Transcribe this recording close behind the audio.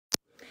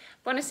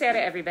Buonasera,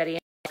 everybody.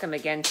 Welcome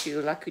again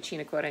to La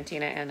Cucina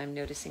Quarantena, and I'm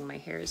noticing my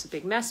hair is a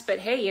big mess, but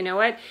hey, you know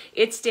what?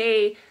 It's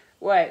day,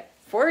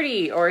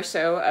 40 or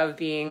so of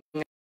being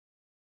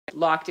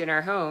locked in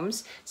our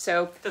homes,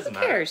 so who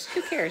cares?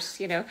 Who cares?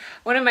 You know,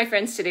 one of my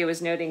friends today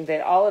was noting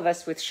that all of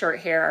us with short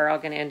hair are all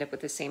going to end up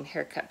with the same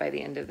haircut by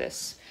the end of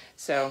this,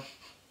 so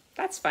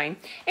that's fine.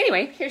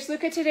 Anyway, here's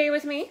Luca today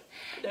with me.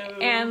 Hello.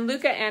 And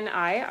Luca and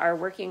I are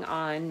working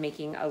on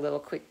making a little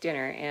quick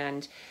dinner,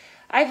 and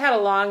I've had a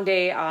long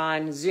day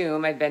on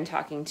Zoom. I've been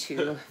talking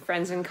to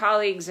friends and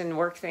colleagues and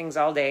work things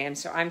all day, and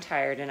so I'm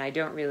tired and I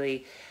don't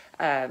really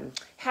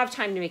have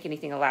time to make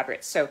anything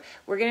elaborate. So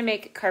we're going to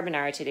make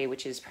carbonara today,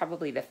 which is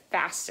probably the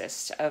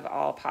fastest of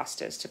all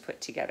pastas to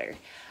put together.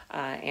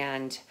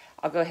 And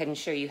I'll go ahead and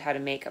show you how to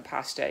make a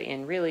pasta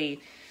in really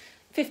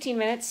 15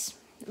 minutes,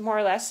 more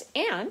or less.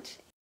 And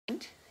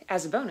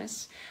as a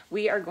bonus,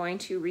 we are going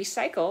to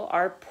recycle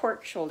our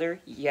pork shoulder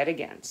yet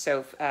again.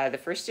 So the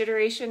first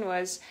iteration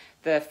was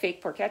the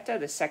fake porchetta,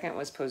 the second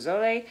was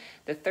pozole.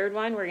 The third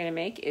one we're going to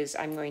make is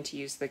I'm going to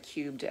use the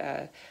cubed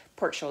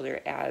pork shoulder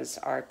as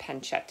our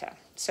pancetta.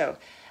 So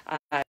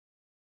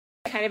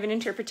kind of an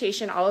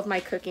interpretation. All of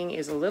my cooking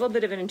is a little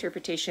bit of an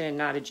interpretation and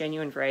not a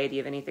genuine variety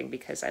of anything,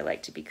 because I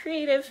like to be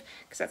creative,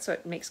 because that's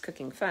what makes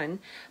cooking fun.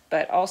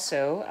 But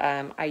also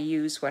I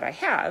use what I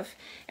have,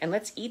 and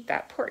let's eat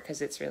that pork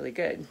because it's really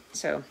good.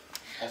 So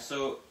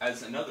also,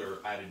 as another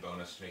added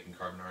bonus to making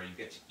carbonara, you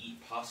get to eat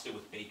pasta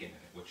with bacon in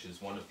it, which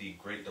is one of the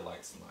great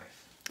delights in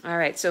life. All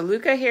right, so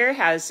Luca here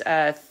has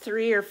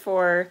 3 or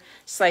 4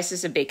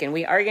 slices of bacon.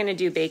 We are going to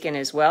do bacon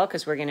as well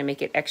because we're going to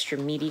make it extra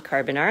meaty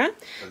carbonara.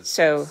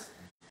 So,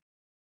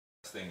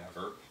 best thing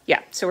ever.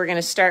 Yeah, so we're going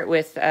to start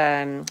with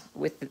that.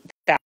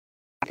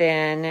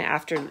 Then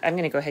after, I'm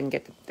going to go ahead and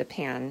get the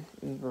pan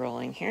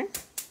rolling here.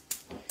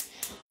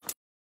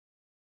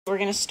 We're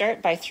going to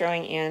start by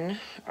throwing in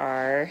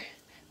our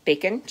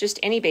bacon, just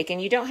any bacon.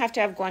 You don't have to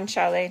have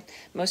guanciale.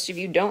 Most of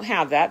you don't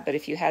have that, but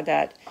if you had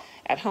that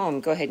at home,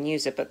 go ahead and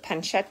use it. But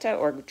pancetta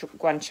or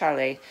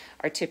guanciale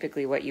are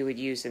typically what you would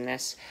use in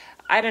this.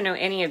 I don't know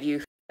any of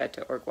you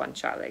pancetta or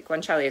guanciale.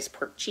 Guanciale is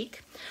pork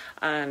cheek,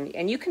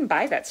 and you can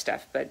buy that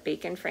stuff, but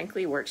bacon,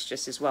 frankly, works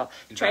just as well.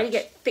 Try to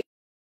get thick.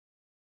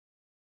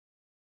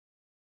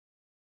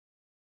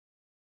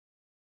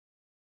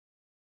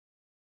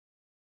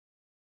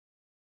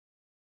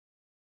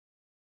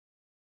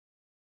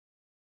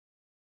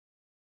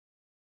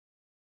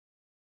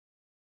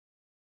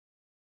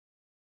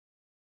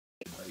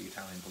 The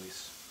Italian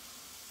police.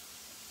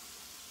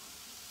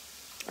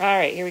 All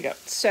right, here we go.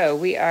 So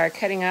we are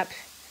cutting up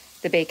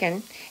the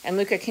bacon. And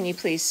Luca, can you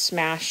please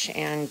smash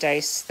and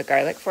dice the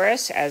garlic for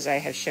us, as I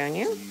have shown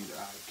you? Indeed,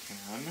 I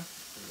can.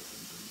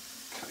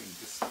 Cutting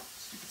this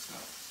stupid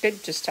stuff.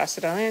 Good, just toss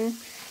it all in.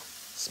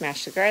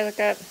 Smash the garlic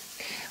up.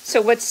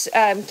 So what's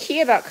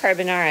key about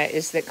carbonara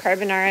is that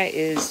carbonara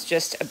is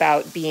just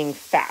about being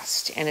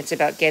fast, and it's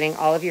about getting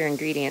all of your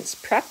ingredients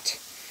prepped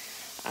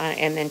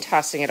and then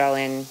tossing it all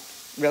in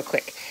real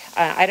quick.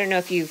 I don't know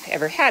if you've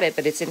ever had it,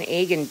 but it's an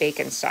egg and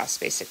bacon sauce,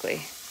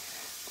 basically.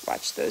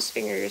 Watch those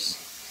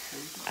fingers.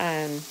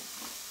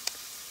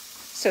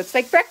 So it's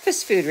like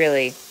breakfast food,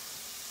 really.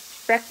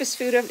 Breakfast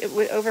food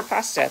over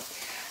pasta.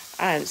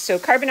 So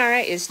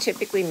carbonara is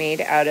typically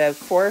made out of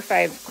 4 or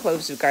 5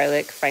 cloves of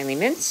garlic, finely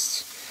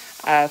minced,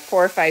 4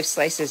 or 5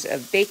 slices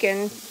of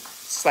bacon,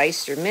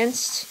 sliced or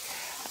minced,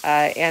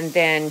 and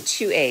then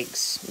 2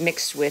 eggs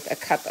mixed with a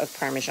cup of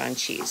Parmesan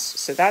cheese.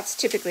 So that's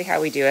typically how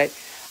we do it.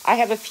 I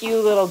have a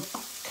few little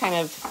kind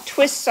of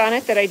twists on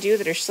it that I do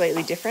that are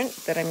slightly different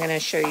that I'm going to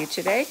show you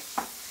today.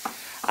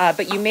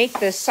 But you make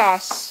the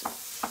sauce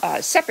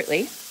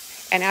separately,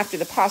 and after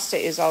the pasta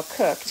is all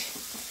cooked,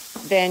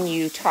 then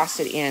you toss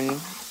it in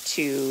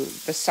to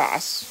the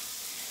sauce.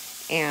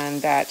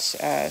 And that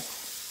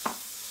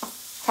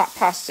hot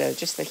pasta,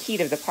 just the heat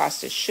of the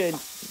pasta, should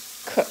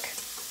cook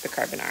the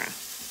carbonara.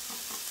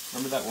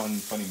 Remember that one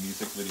funny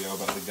music video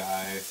about the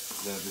guy,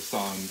 the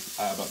song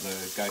about the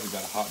guy who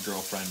got a hot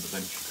girlfriend, but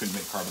then she couldn't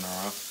make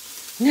carbonara?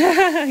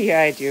 Yeah,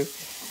 I do.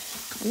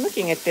 I'm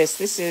looking at this.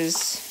 This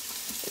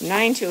is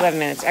 9 to 11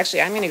 minutes.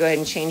 Actually, I'm going to go ahead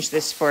and change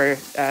this for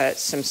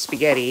some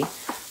spaghetti.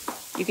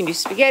 You can do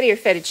spaghetti or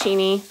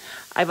fettuccine.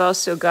 I've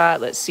also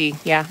got, let's see,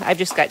 yeah, I've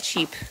just got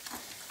cheap.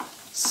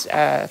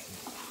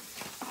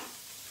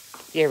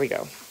 Here we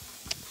go.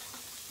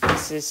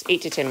 This is 8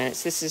 to 10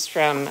 minutes. This is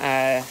from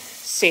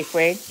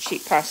Safeway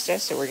cheap pasta,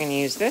 so we're going to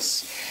use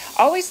this.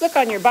 Always look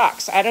on your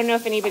box. I don't know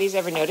if anybody's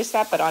ever noticed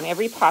that, but on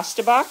every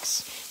pasta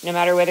box, no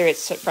matter whether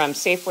it's from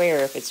Safeway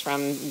or if it's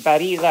from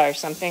Barilla or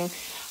something,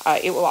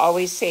 it will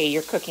always say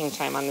your cooking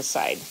time on the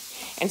side.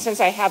 And since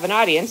I have an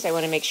audience, I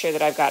want to make sure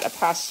that I've got a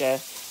pasta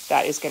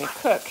that is going to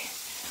cook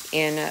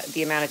in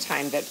the amount of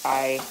time that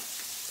I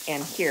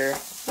am here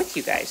with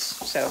you guys.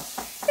 So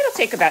it'll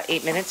take about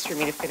 8 minutes for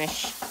me to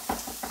finish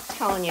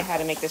telling you how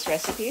to make this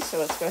recipe. So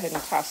let's go ahead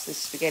and toss this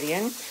spaghetti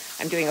in.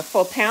 I'm doing a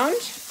full pound.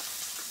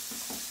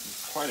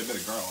 Quite a bit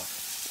of garlic.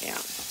 Yeah.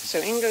 So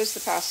in goes the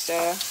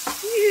pasta.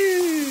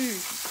 Woo!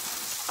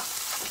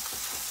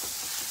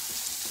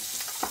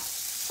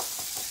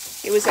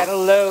 It was at a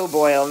low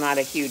boil, not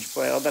a huge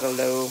boil, but a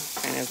low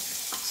kind of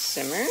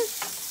simmer.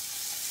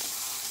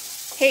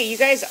 Hey, you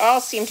guys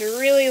all seem to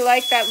really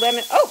like that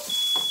lemon. Oh!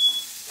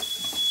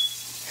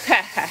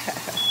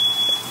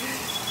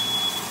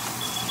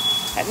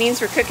 That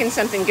means we're cooking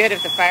something good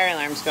if the fire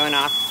alarm's going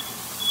off.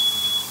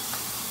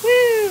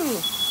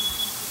 Woo!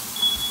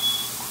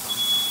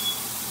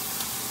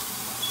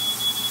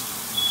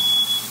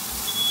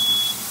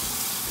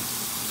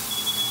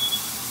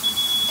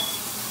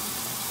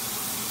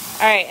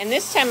 All right, and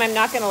this time I'm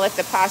not going to let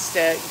the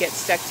pasta get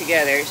stuck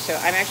together, so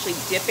I'm actually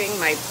dipping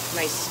my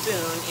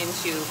spoon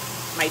into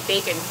my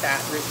bacon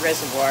fat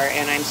reservoir,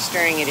 and I'm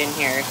stirring it in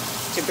here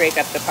to break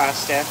up the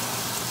pasta,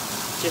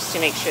 just to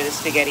make sure the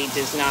spaghetti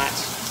does not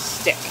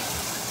stick.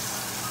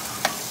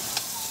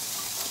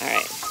 All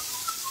right,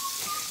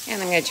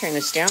 and I'm going to turn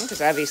this down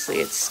because obviously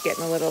it's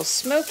getting a little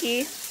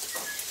smoky.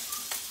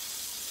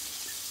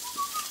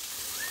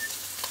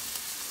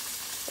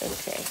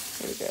 Okay,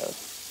 here we go.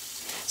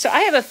 So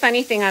I have a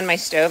funny thing on my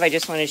stove I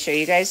just want to show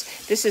you guys.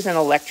 This is an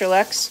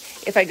Electrolux.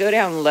 If I go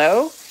down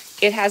low,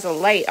 it has a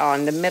light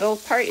on. The middle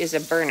part is a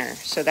burner,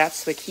 so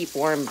that's the keep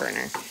warm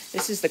burner.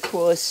 This is the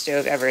coolest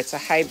stove ever. It's a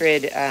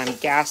hybrid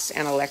gas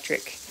and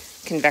electric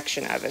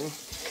convection oven,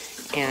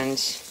 and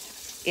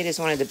it is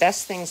one of the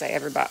best things I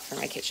ever bought for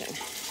my kitchen.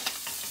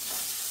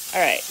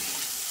 All right.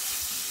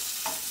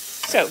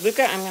 So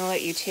Luca, I'm going to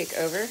let you take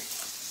over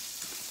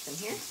from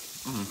here.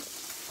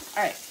 Mm-hmm.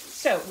 All right.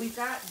 So we've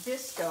got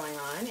this going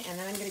on, and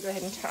then I'm going to go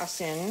ahead and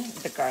toss in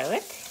the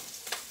garlic.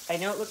 I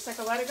know it looks like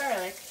a lot of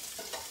garlic,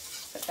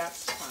 but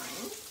that's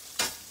fine.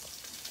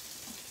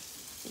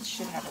 It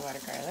should have a lot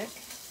of garlic.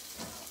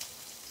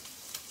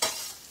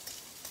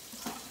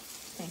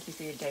 Thank you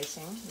for your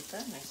dicing, Luca.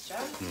 Nice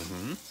job.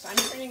 Mm-hmm. So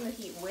I'm turning the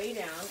heat way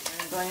down,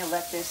 and I'm going to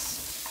let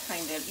this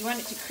kind of... You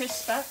want it to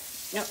crisp up?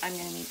 No, I'm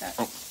going to need that.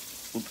 Oh.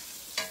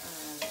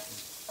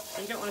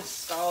 You don't want to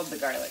scald the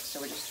garlic,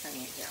 so we're just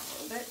turning it down a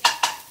little bit.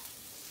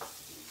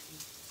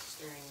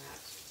 Stirring that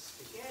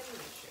spaghetti,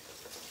 make sure it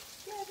goes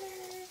together.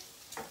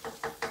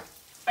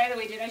 By the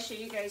way, did I show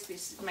you guys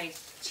this my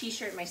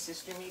t-shirt my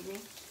sister made me?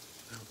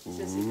 It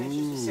says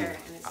Adventures with Sarah,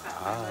 and it's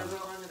got my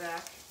logo on the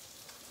back.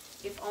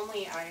 If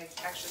only I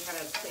actually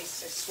had a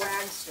place, a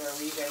swag store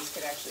where you guys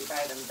could actually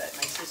buy them, but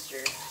my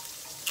sister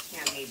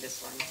handmade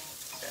this one.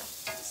 So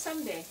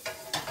someday.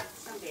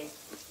 Okay.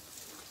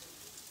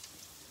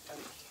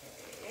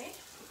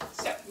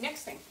 So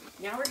next thing,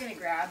 now we're gonna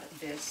grab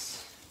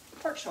this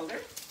pork shoulder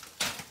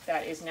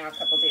that is now a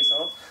couple days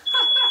old.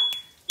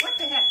 What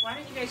the heck? Why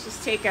don't you guys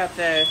just take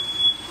the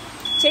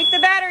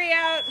battery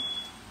out?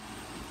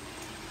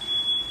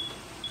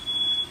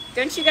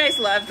 Don't you guys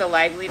love the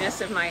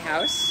liveliness of my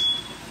house?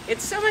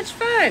 It's so much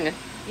fun.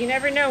 You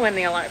never know when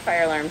the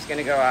fire alarm's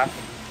gonna go off.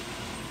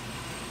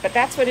 But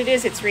that's what it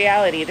is, it's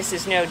reality. This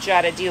is no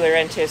Giada De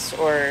Laurentiis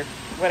or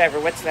whatever,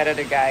 what's that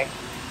other guy?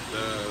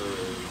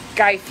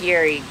 Guy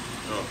Fieri.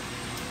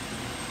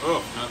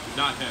 Oh,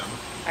 not him.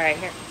 All right,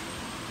 here.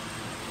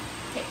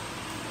 Okay,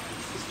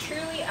 this is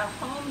truly a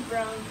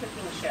homegrown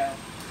cooking show.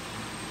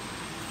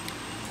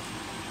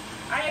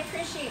 I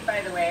appreciate,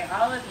 by the way,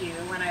 all of you,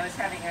 when I was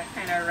having a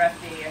kind of rough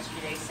day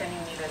yesterday, sending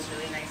me those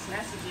really nice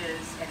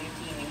messages and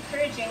being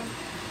encouraging.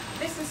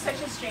 This is such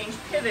a strange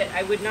pivot.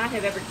 I would not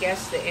have ever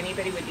guessed that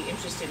anybody would be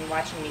interested in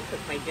watching me cook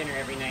my dinner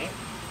every night.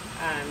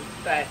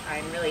 But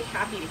I'm really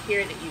happy to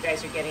hear that you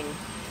guys are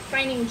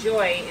finding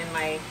joy in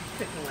my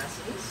cooking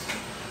lessons.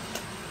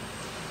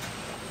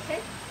 Okay.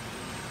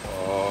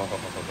 Oh,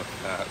 look at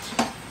that. I'm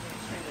going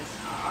to turn this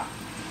off.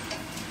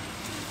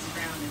 It's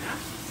brown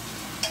enough.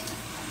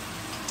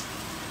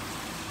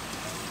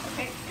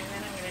 Okay, and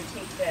then I'm going to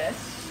take this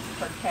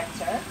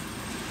porchetta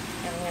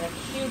and I'm going to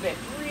cube it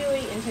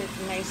really into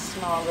nice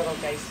small little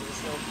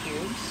dices, little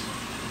cubes.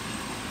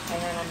 And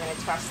then I'm going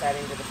to toss that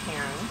into the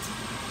pan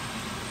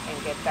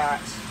and get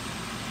that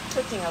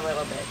cooking a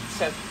little bit.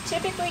 So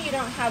typically you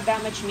don't have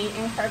that much meat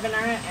in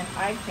carbonara, and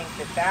I think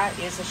that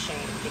is a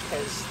shame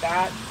because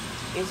that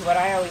is what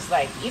I always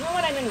like. Even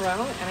when I'm in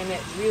Rome and I'm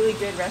at really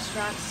good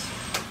restaurants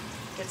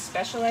that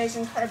specialize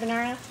in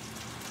carbonara,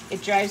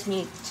 it drives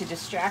me to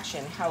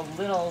distraction how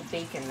little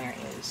bacon there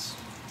is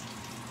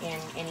in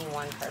any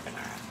one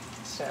carbonara.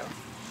 So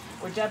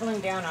we're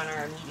doubling down on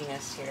our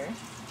meatiness here,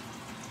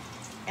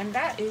 and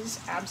that is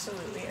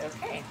absolutely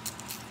okay.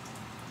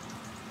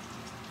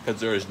 Because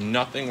there is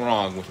nothing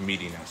wrong with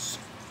meatiness.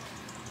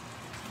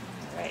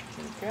 All right,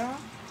 here we go.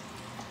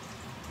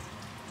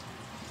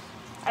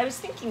 I was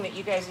thinking that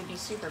you guys would be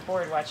super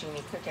bored watching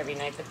me cook every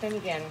night, but then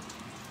again,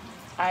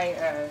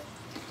 I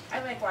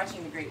like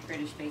watching the Great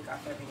British Bake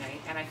Off every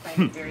night, and I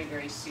find it very,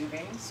 very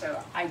soothing.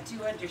 So I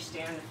do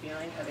understand the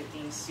feeling of it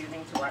being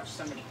soothing to watch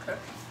somebody cook.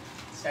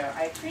 So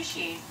I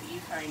appreciate that you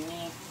find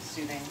me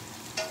soothing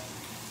to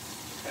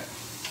cook.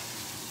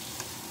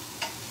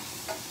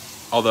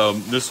 Although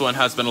this one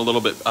has been a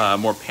little bit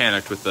more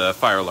panicked with the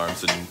fire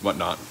alarms and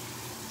whatnot.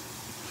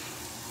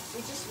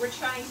 We're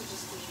trying to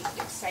just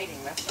be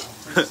exciting, that's all.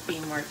 We're just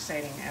being more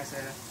exciting as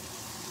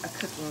a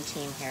cooking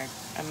team here,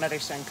 a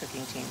mother-son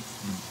cooking team.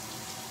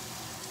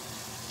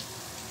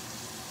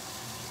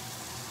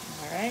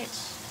 right.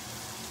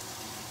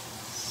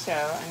 So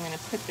I'm going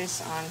to put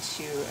this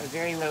onto a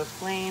very low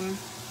flame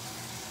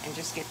and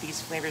just get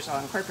these flavors all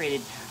incorporated.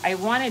 I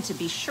wanted to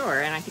be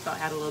sure, and I think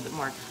I'll add a little bit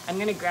more. I'm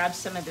gonna grab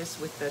some of this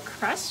with the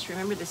crust.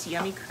 Remember this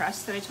yummy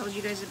crust that I told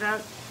you guys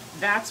about?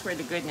 That's where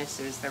the goodness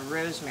is, the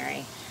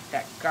rosemary,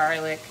 that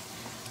garlic,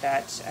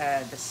 that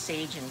the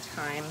sage and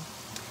thyme.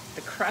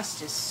 The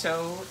crust is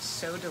so,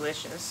 so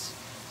delicious.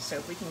 So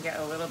if we can get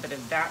a little bit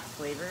of that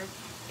flavor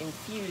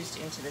infused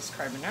into this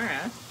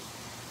carbonara,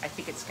 I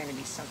think it's gonna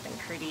be something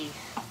pretty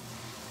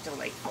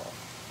delightful.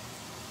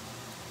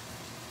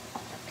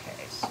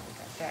 Okay, so we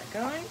got that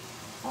going.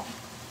 All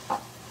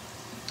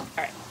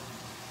right,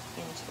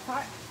 into the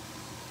pot.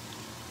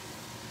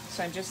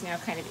 So I'm just now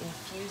kind of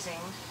infusing.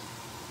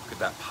 Look at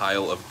that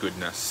pile of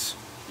goodness.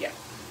 Yeah.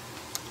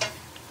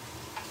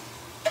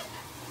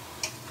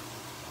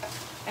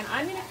 And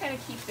I'm gonna kind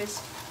of keep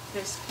this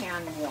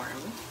pan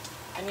warm.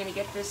 I'm gonna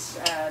get this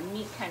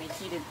meat kind of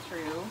heated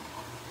through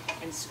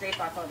and scrape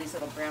off all these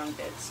little brown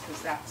bits,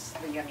 because that's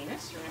the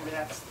yumminess. Remember,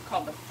 that's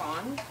called the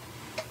fond.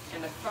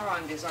 And the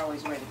fond is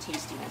always where the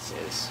tastiness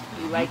is.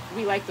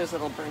 We like those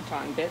little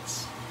burnt-on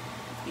bits,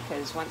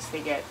 because once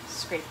they get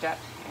scraped up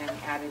and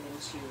added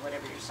into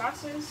whatever your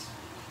sauce is,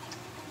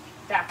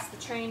 that's the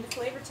train to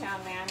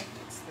Flavortown, man.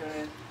 It's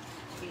the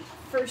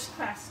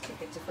first-class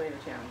ticket to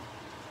Flavortown.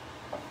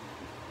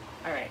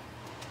 All right.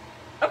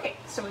 Okay,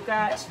 so we've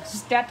got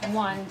step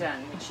one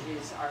done, which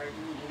is our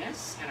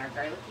meatiness and our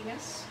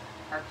garlickiness.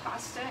 Our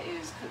pasta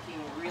is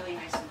cooking really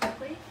nice and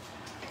quickly.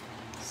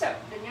 So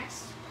the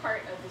next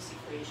part of this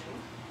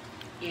equation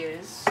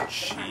is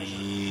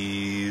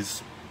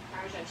cheese.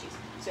 Parmesan cheese.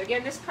 So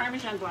again, this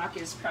Parmesan block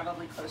is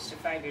probably close to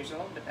 5 years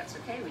old, but that's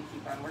okay. We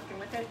keep on working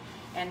with it.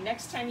 And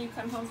next time you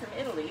come home from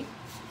Italy,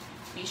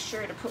 be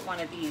sure to put one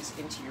of these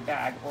into your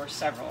bag, or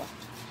several.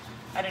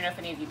 I don't know if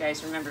any of you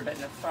guys remember, but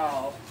in the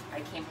fall,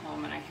 I came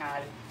home and I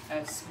had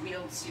a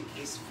wheeled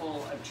suitcase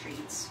full of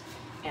treats.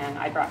 And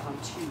I brought home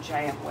 2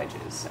 giant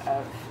wedges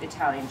of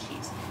Italian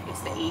cheese.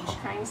 It's the aged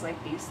kinds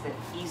like these that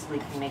easily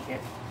can make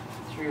it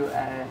through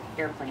an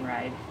airplane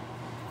ride.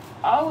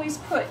 Always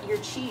put your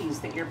cheese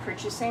that you're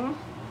purchasing,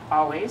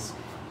 always,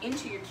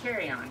 into your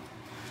carry-on.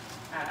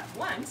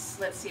 Once,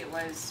 let's see, it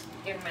was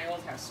in my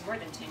old house more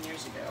than 10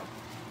 years ago,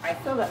 I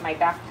filled up my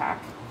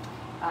backpack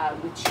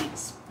with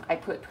cheese. I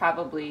put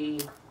probably,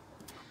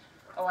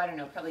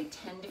 probably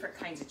 10 different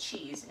kinds of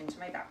cheese into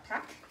my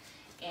backpack.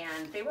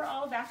 And they were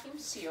all vacuum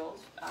sealed,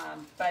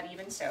 but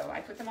even so, I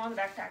put them all in the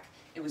backpack.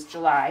 It was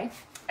July.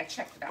 I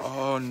checked the backpack.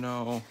 Oh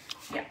no.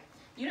 Yeah.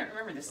 You don't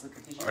remember this, Luca,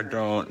 because you I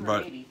don't, were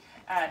but... a baby.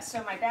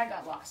 So my bag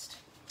got lost.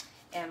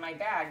 And my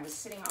bag was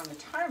sitting on the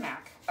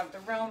tarmac of the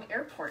Rome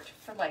airport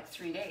for like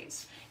 3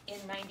 days in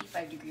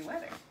 95-degree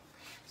weather.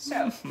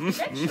 So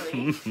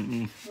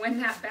eventually, when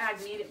that bag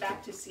made it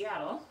back to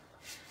Seattle,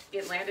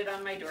 it landed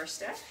on my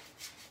doorstep,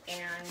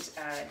 and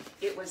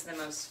it was the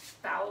most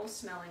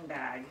foul-smelling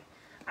bag.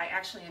 I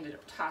actually ended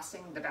up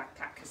tossing the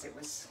backpack because it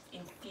was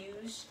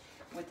infused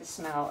with the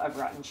smell of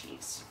rotten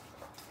cheese.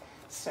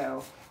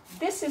 So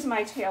this is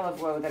my tale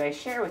of woe that I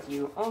share with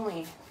you,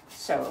 only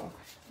so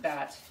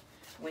that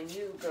when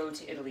you go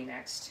to Italy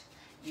next,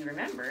 you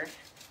remember,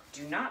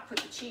 do not put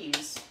the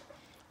cheese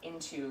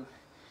into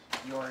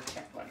your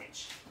check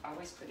luggage.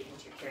 Always put it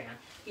into your carry-on.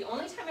 The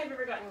only time I've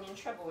ever gotten in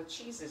trouble with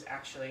cheese is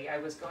actually, I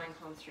was going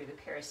home through the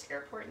Paris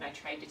airport and I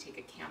tried to take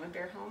a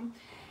Camembert home.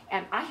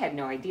 And I had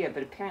no idea,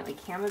 but apparently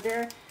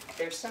Camembert,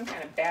 there's some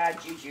kind of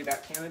bad juju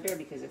about Camembert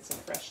because it's a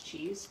fresh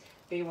cheese.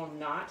 They will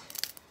not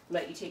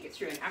let you take it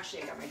through. And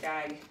actually I got my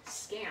bag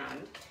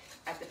scanned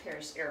at the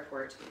Paris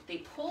airport. They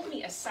pulled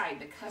me aside,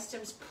 the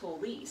customs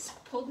police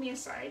pulled me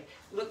aside,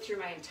 looked through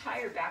my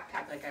entire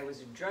backpack like I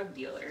was a drug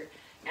dealer.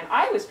 And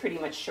I was pretty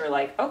much sure,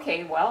 like,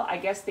 okay, well, I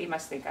guess they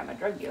must think I'm a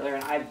drug dealer,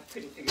 and I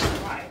couldn't figure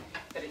out why.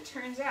 But it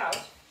turns out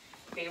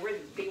they were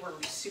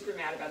super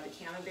mad about the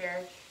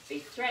Camembert. They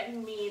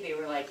threatened me. They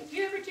were like, if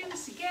you ever do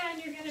this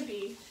again, you're gonna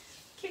be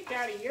kicked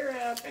out of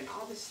Europe and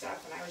all this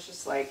stuff. And I was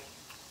just like,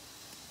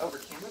 over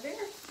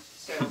Camembert?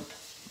 So,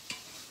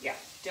 yeah,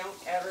 don't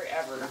ever,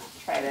 ever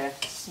try to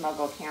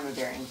smuggle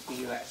Camembert into the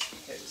U.S.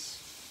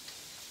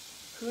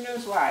 because who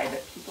knows why,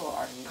 but people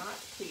are not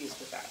pleased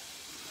with that.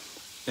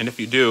 And if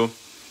you do,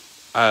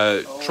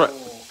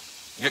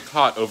 get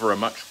caught over a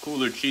much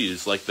cooler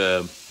cheese, like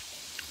the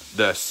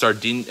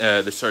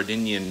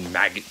Sardinian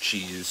maggot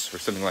cheese or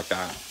something like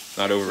that.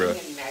 Not over a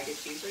maggot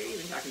cheese. What are you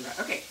even talking about?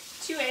 Okay,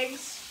 2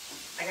 eggs.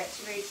 I got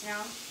 2 eggs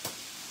now.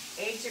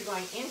 Eggs are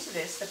going into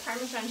this. The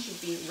Parmesan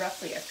should be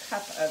roughly a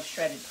cup of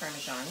shredded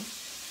Parmesan.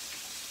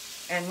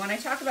 And when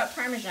I talk about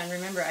Parmesan,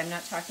 remember, I'm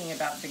not talking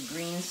about the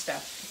green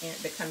stuff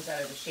that comes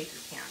out of the shaker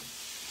pan.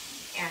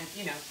 And,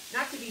 you know,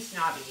 not to be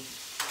snobby,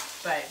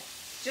 but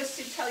just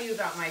to tell you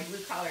about my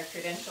blue-collar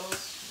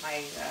credentials,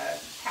 my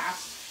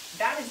past,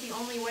 that is the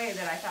only way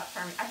that I thought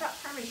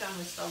Parmesan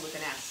was spelled with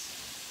an S.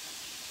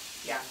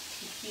 Yeah,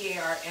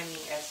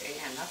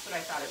 P-A-R-M-E-S-A-N. That's what I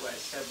thought it was.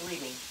 So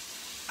believe me,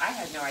 I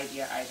had no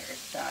idea either.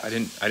 I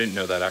didn't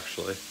know that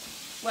actually.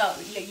 Well,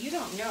 yeah, you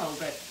don't know,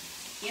 but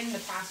in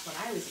the past when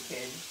I was a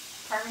kid,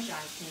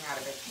 Parmesan came out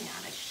of a can,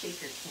 a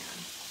shaker can.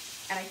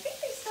 And I think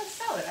they still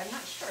sell it. I'm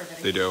not sure, but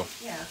They do.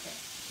 Yeah, okay.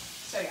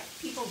 So yeah,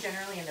 people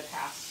generally in the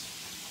past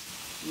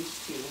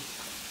used to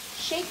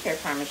shake their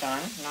Parmesan,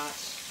 not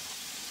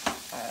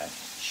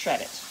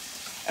shred it.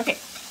 Okay,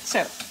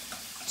 so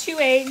 2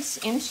 eggs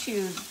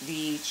into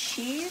the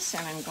cheese,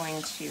 and I'm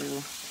going to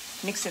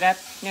mix it up.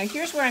 Now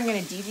here's where I'm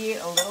going to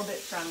deviate a little bit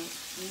from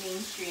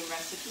mainstream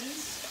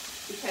recipes,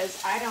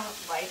 because I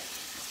don't like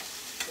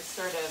the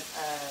sort of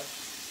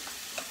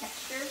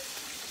texture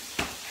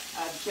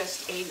of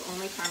just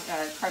egg-only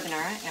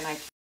carbonara, and I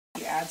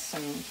add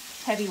some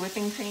heavy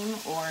whipping cream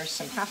or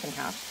some half and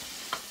half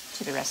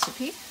to the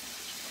recipe,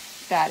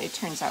 that it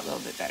turns out a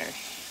little bit better.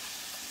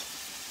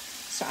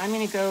 So I'm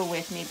going to go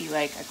with maybe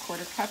like a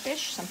 1/4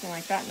 cup-ish, something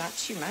like that, not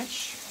too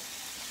much.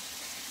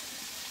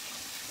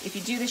 If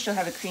you do this, you'll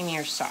have a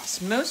creamier sauce.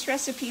 Most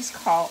recipes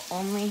call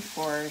only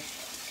for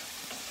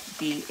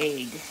the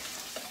egg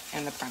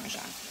and the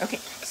Parmesan. Okay,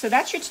 so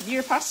that's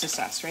your pasta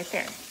sauce right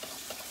there.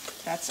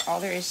 That's all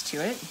there is to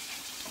it.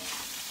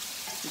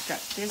 We've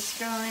got this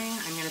going.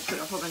 I'm going to put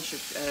a whole bunch of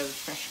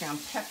fresh ground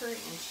pepper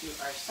into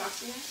our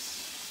sauciness.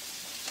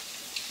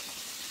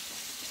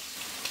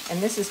 And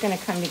this is going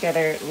to come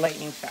together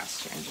lightning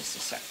fast here in just a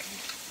sec.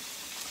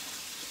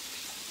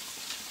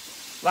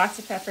 Lots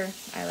of pepper.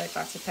 I like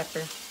lots of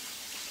pepper.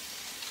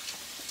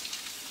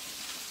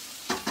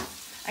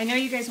 I know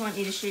you guys want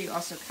me to show you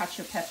also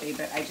cacio e pepe,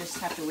 but I just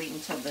have to wait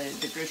until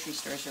the grocery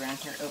stores around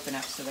here open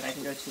up so that I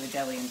can go to a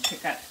deli and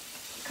pick up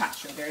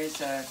cacio.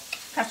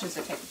 Cacio is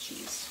a type of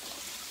cheese.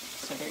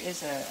 So there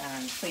is a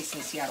place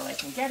in Seattle I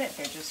can get it.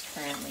 They're just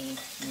currently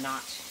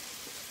not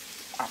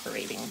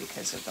operating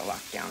because of the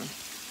lockdown.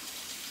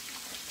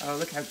 Oh,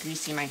 look how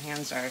greasy my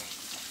hands are.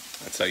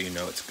 That's how you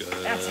know it's good.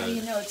 That's how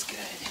you know it's good.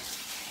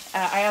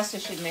 I also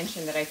should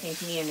mention that I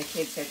think me and the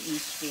kids have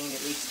each gained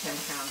at least 10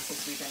 pounds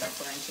since we've been in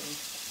quarantine.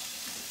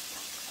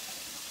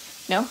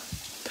 No?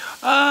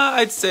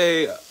 I'd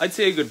say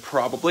a good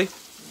probably.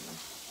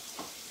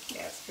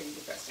 Yeah, it's pretty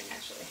depressing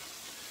actually.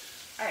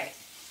 All right.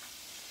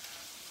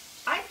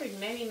 I've heard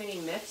many, many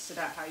myths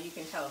about how you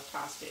can tell if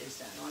pasta is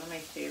done. One of my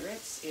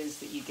favorites is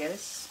that you get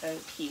a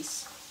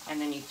piece and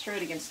then you throw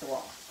it against the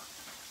wall.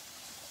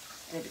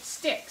 And if it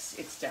sticks,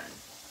 it's done.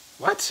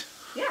 What?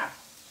 Yeah.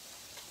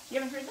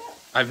 You haven't heard that?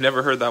 I've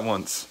never heard that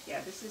once.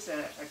 Yeah, this is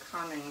a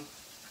common...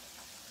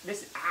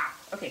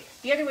 Okay.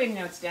 The other way to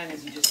know it's done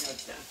is you just know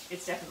it's done.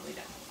 It's definitely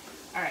done.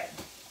 All right.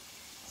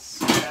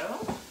 So,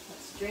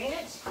 let's drain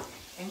it.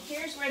 And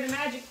here's where the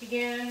magic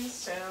begins.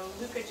 So,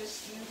 Luca,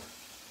 just you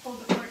hold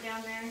the fork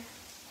down there.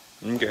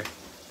 Okay.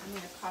 I'm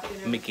going to pop it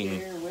over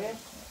here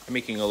with... I'm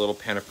making a little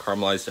pan of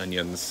caramelized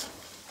onions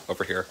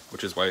over here,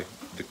 which is why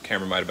the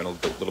camera might have been a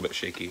little bit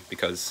shaky,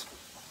 because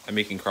I'm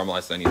making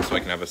caramelized onions so I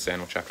can have a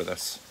sandwich after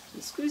this.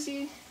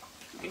 Squeezy.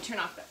 You can turn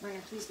off that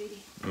burner, please,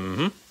 baby.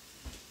 Mm-hmm.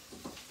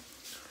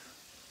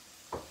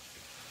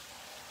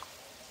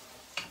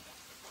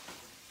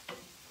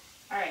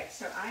 All right,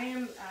 so I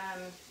am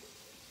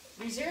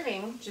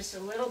reserving just a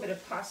little bit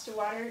of pasta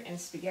water and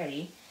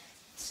spaghetti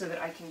so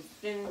that I can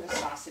thin the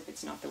sauce if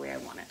it's not the way I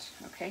want it,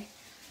 okay?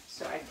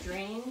 So I've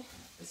drained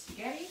the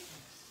spaghetti.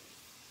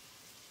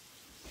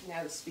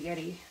 Now the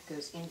spaghetti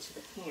goes into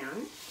the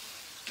pan.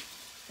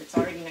 It's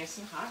already nice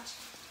and hot.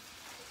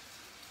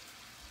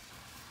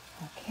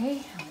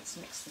 Okay, let's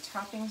mix the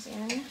toppings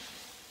in.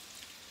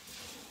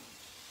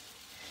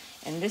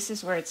 And this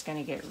is where it's going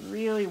to get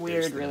really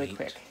weird really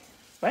quick.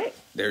 What?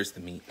 There's the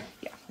meat.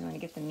 Yeah, we want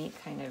to get the meat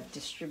kind of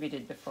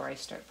distributed before I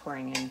start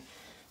pouring in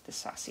the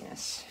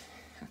sauciness.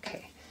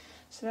 Okay,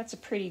 so that's a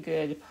pretty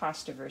good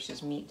pasta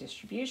versus meat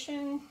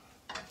distribution.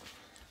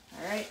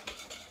 All right.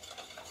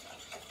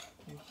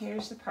 And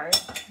here's the part.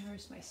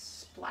 Where's my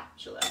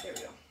spatula? There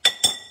we go.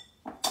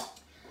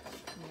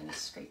 I'm going to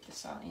scrape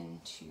this all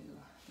into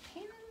the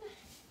pan.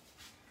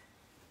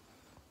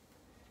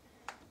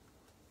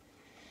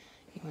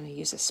 You want to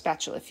use a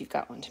spatula if you've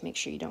got one to make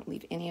sure you don't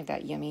leave any of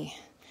that yummy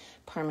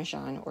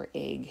Parmesan or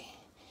egg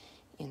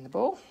in the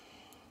bowl.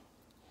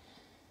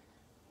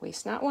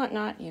 Waste not, want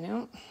not, you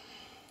know.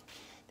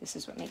 This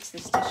is what makes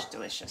this dish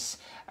delicious.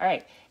 All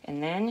right,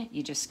 and then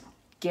you just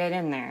get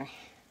in there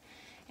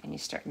and you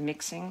start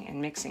mixing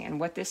and mixing. And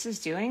what this is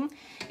doing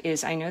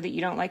is, I know that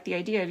you don't like the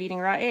idea of eating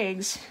raw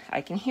eggs.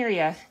 I can hear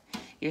you.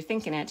 You're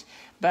thinking it.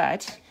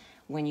 But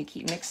when you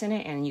keep mixing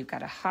it and you've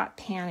got a hot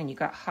pan and you've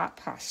got hot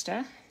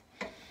pasta,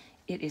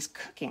 it is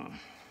cooking.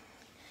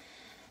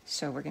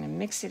 So we're going to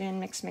mix it in,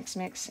 mix, mix,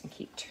 mix, and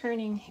keep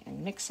turning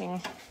and mixing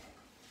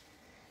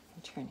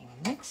and turning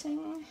and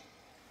mixing.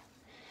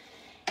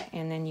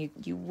 And then you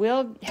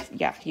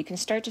can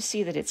start to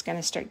see that it's going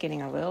to start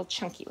getting a little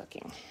chunky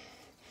looking.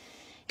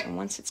 And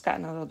once it's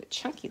gotten a little bit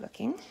chunky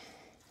looking,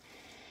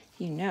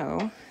 you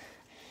know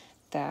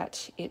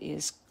that it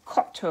is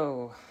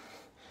cotto,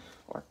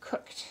 or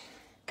cooked.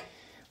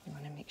 We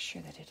want to make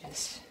sure that it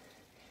is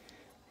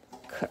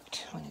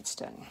cooked when it's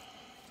done.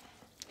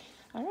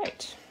 All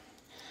right.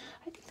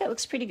 I think that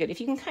looks pretty good. If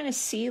you can kind of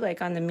see,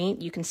 like on the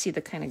meat, you can see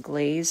the kind of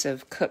glaze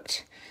of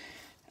cooked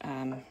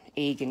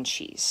egg and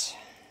cheese.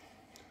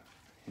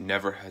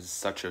 Never has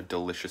such a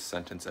delicious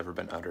sentence ever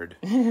been uttered.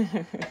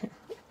 All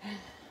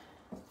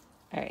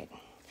right.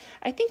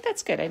 I think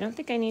that's good. I don't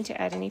think I need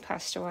to add any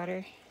pasta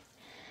water.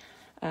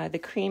 The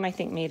cream, I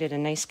think, made it a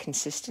nice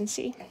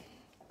consistency.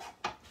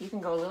 You can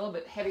go a little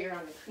bit heavier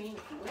on the cream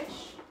if you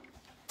wish.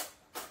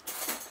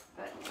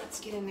 But let's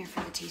get in there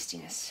for the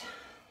tastiness,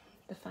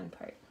 the fun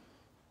part.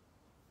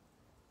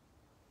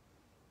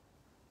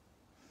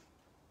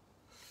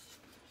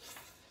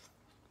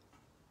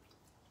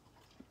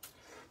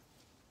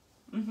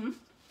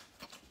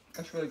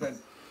 That's really good.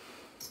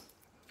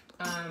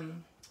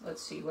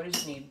 Let's see, what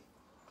does it need?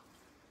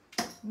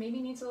 Maybe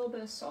needs a little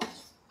bit of salt.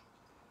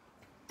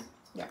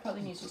 Yeah,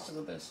 probably needs just a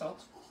little bit of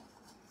salt.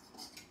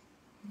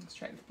 Let's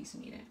try with a piece of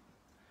meat in it.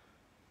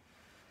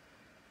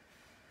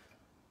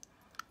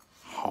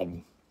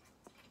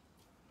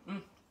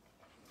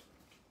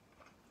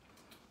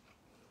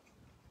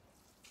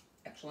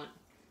 Excellent.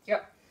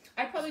 Yep.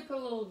 I'd probably put a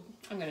little,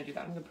 I'm going to do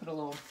that. I'm going to put a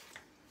little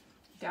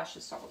dash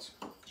of salt,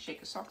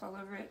 shake of salt all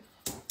over it.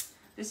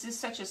 This is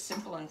such a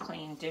simple and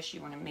plain dish.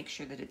 You want to make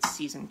sure that it's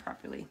seasoned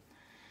properly.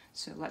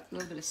 So a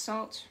little bit of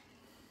salt.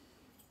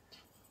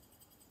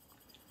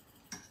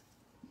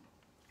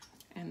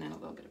 And then a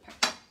little bit of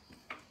pepper.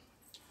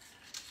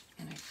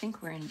 And I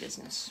think we're in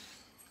business.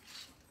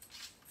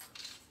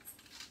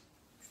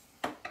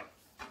 All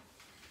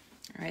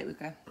right,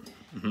 Luca.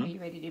 Are you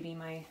ready to be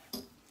my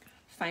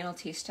final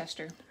taste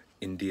tester?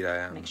 Indeed I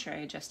am. Make sure I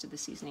adjusted the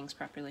seasonings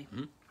properly.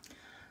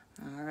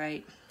 All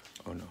right.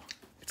 Oh no,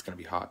 it's gonna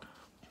be hot.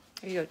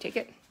 There you go, take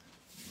it.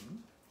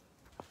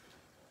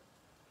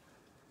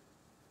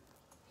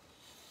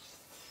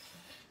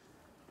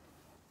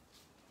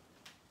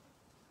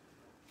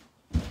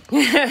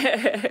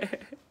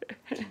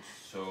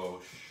 So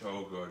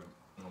good.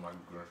 Oh my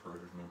goodness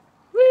gracious me.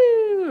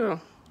 Woo!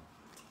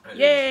 That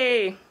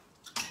Yay!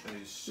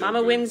 is so Mama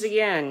good. wins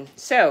again.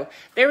 So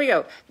there we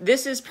go.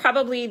 This is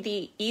probably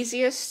the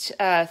easiest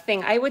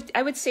thing. I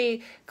would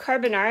say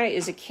carbonara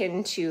is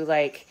akin to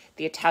like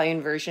the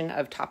Italian version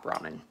of top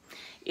ramen.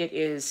 It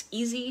is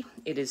easy,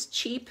 it is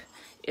cheap,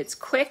 it's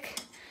quick,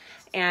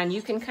 and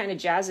you can kind of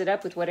jazz it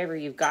up with whatever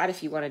you've got.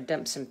 If you want to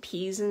dump some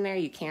peas in there,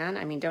 you can.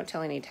 I mean, don't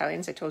tell any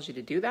Italians I told you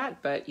to do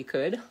that, but you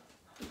could.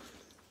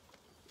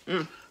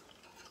 It's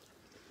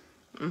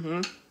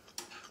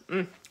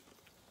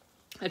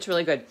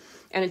really good.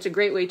 And it's a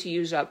great way to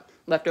use up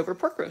leftover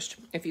pork roast.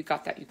 If you've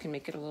got that, you can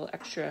make it a little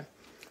extra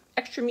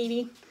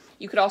meaty.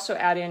 You could also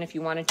add in, if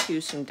you wanted to,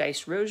 some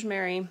diced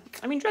rosemary.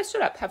 I mean, dress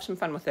it up, have some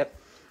fun with it.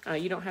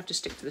 You don't have to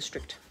stick to the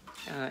strict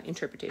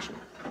interpretation.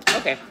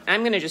 Okay,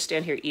 I'm gonna just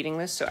stand here eating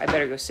this, so I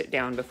better go sit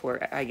down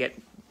before I get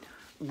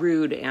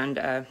rude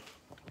and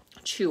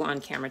chew on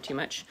camera too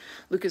much.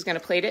 Luca's gonna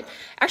plate it.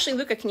 Actually,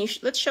 Luca, can you,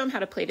 let's show him how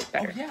to plate it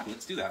better. Oh yeah,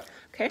 let's do that.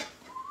 Okay.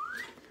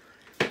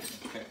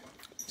 Okay.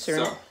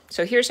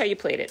 So here's how you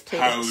plate it.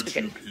 Plate How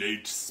spaghetti. to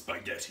plate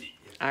spaghetti.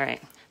 All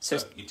right. So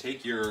you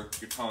take your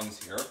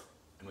tongs here,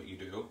 and what you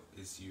do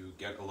is you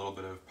get a little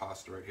bit of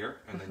pasta right here,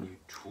 and then you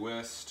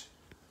twist.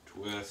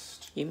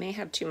 you may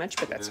have too much,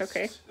 but that's twist.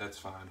 okay. That's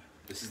fine.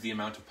 This is the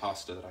amount of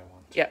pasta that I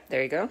want. Yep,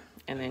 there you go.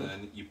 And And then,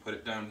 then you put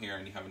it down here,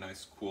 and you have a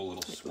nice, cool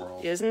little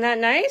swirl. isn't that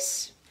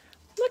nice?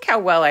 Look how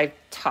well I've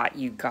taught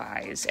you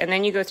guys. And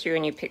then you go through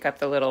and you pick up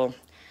the little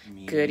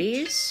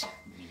goodies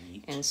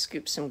and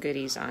scoop some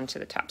goodies onto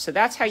the top. So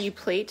that's how you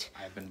plate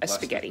I've been a blessed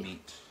spaghetti. with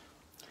meat.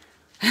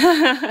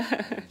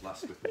 I've been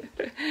blessed with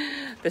meat.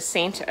 The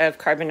saint of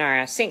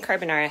carbonara. Saint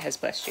Carbonara has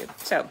blessed you.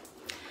 So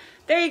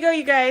there you go,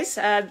 you guys.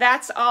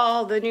 That's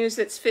all the news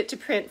that's fit to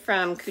print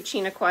from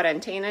Cucina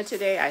Quarantena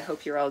today. I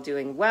hope you're all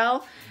doing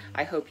well.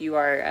 I hope you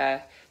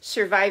are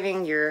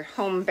surviving your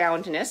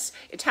homeboundness.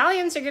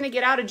 Italians are going to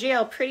get out of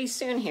jail pretty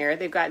soon here.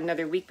 They've got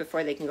another week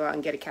before they can go out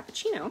and get a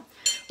cappuccino,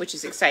 which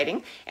is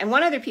exciting. And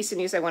one other piece of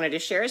news I wanted to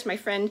share is my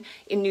friend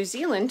in New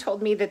Zealand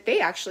told me that they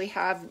actually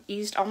have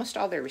eased almost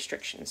all their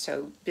restrictions.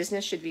 So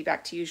business should be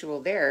back to usual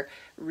there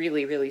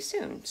really, really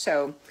soon.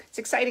 So it's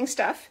exciting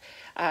stuff.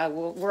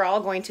 We're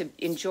all going to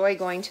enjoy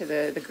going to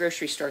the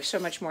grocery store so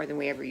much more than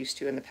we ever used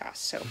to in the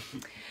past. So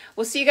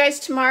we'll see you guys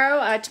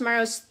tomorrow.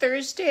 Tomorrow's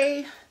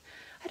Thursday.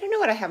 I don't know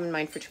what I have in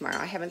mind for tomorrow.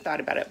 I haven't thought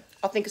about it.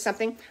 I'll think of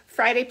something.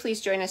 Friday,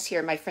 please join us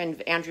here. My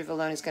friend Andrew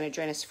Vallone is going to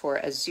join us for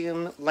a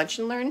Zoom Lunch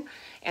and Learn.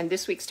 And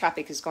this week's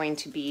topic is going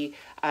to be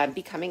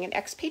becoming an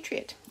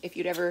expatriate. If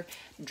you'd ever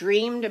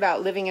dreamed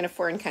about living in a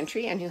foreign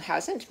country, and who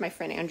hasn't, my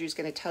friend Andrew is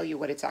going to tell you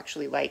what it's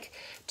actually like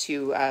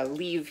to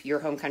leave your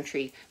home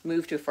country,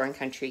 move to a foreign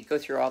country, go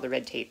through all the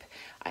red tape,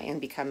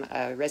 and become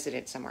a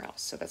resident somewhere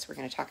else. So that's what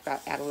we're going to talk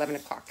about at 11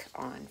 o'clock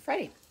on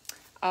Friday.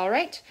 All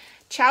right.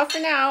 Ciao for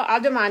now.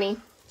 A domani.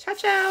 Ciao,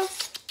 ciao.